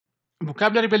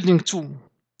Vocabulary Building 2,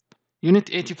 Unit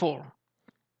 84,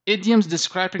 Idioms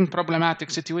Describing Problematic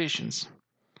Situations.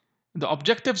 The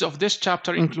objectives of this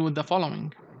chapter include the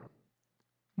following.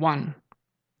 1.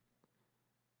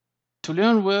 To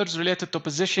learn words related to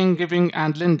position, giving,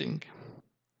 and lending.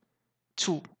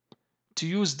 2. To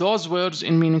use those words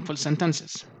in meaningful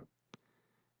sentences.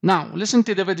 Now, listen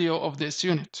to the video of this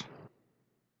unit.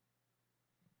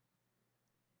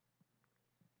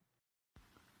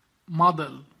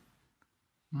 Model,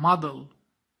 model.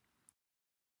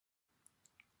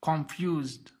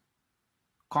 Confused,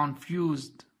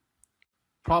 confused.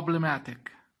 Problematic,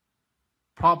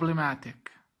 problematic.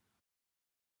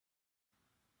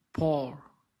 Poor,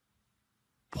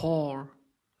 poor.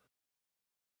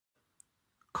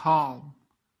 Calm,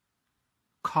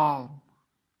 calm.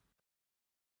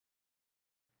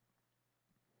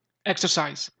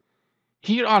 Exercise.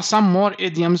 Here are some more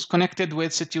idioms connected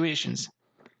with situations.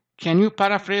 Can you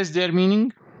paraphrase their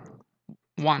meaning?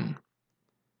 1.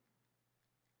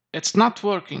 It's not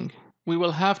working. We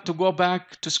will have to go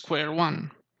back to square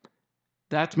one.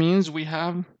 That means we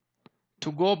have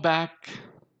to go back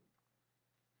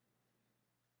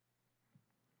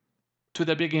to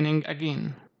the beginning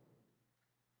again.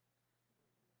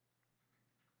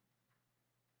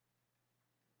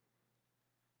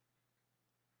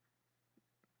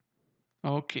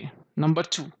 Okay, number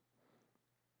 2.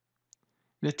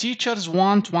 The teachers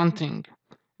want one thing.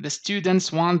 The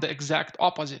students want the exact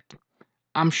opposite.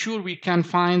 I'm sure we can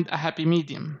find a happy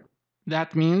medium.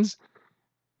 That means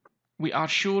we are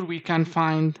sure we can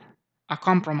find a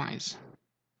compromise.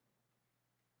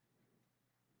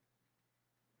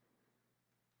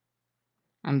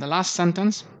 And the last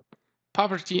sentence,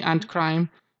 poverty and crime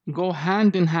go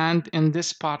hand in hand in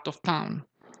this part of town.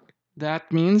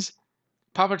 That means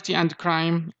poverty and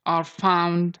crime are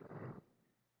found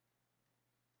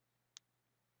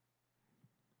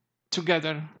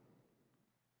together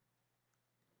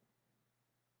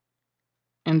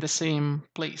in the same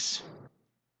place.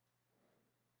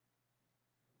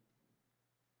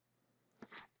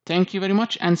 Thank you very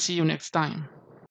much and see you next time.